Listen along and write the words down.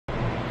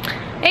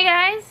Hey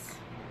guys!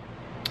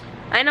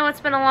 I know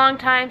it's been a long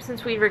time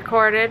since we've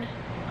recorded.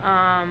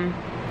 I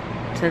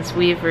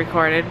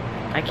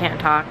can't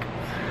talk.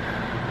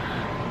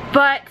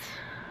 But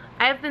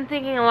I've been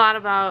thinking a lot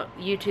about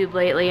YouTube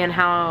lately and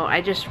how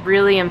I just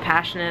really am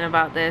passionate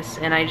about this,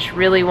 and I just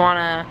really want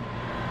to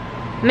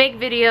make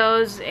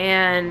videos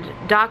and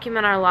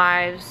document our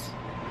lives.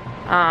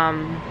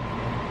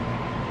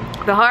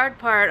 The hard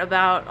part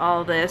about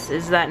all this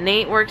is that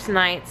Nate works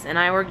nights and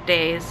I work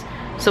days,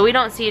 so we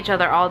don't see each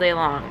other all day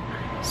long.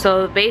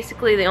 So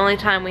basically the only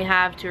time we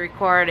have to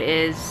record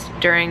is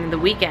during the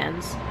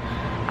weekends.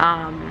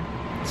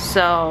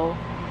 So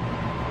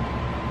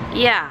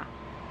yeah,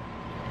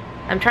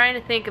 I'm trying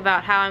to think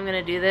about how I'm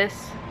gonna do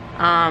this,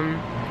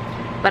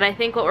 but I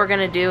think what we're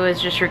gonna do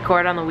is just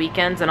record on the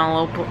weekends, and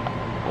I'll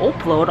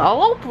upload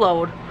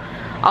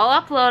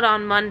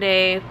on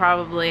Monday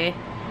probably.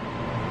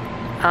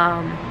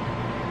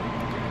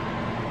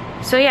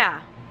 So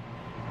yeah,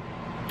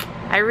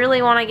 I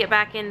really want to get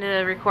back into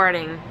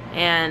recording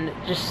and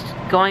just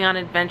going on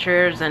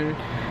adventures and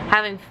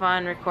having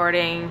fun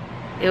recording.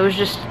 It was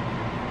just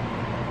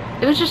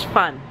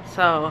fun.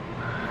 So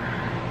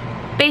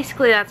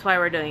basically that's why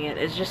we're doing it.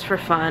 It's just for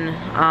fun.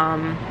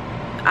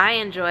 I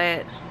enjoy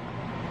it,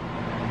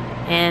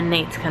 and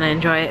Nate's gonna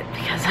enjoy it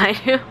because I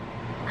do.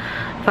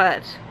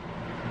 But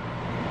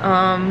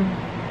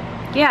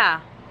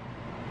yeah,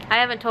 I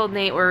haven't told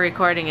Nate we're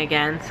recording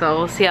again, so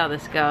we'll see how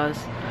this goes.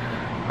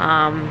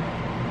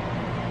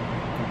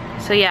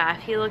 So yeah,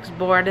 if he looks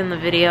bored in the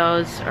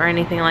videos or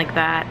anything like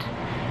that,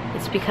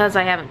 it's because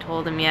I haven't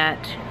told him yet,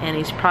 and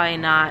he's probably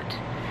not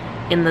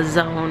in the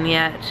zone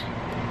yet.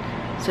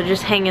 So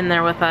just hang in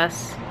there with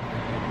us,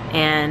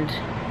 and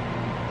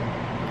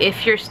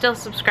if you're still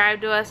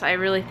subscribed to us, I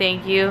really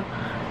thank you.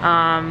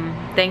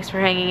 Thanks for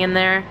hanging in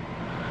there.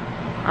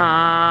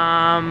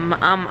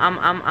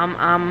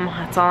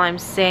 That's all I'm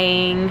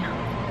saying.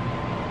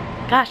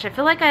 Gosh, I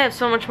feel like I have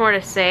so much more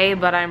to say,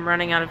 but I'm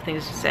running out of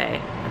things to say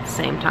at the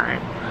same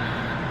time.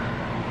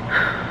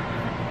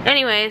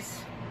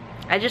 Anyways,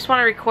 I just want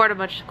to record a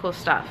bunch of cool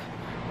stuff.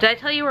 Did I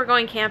tell you we're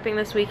going camping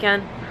this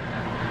weekend?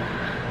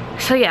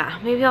 So yeah,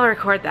 maybe I'll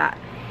record that.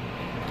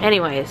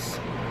 Anyways,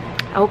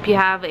 I hope you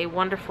have a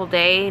wonderful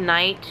day,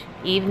 night,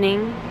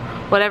 evening,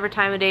 whatever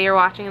time of day you're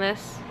watching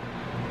this.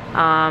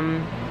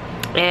 And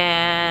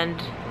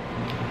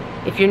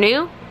if you're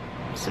new,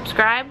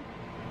 subscribe,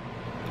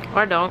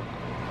 or don't.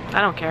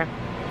 I don't care.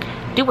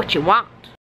 Do what you want.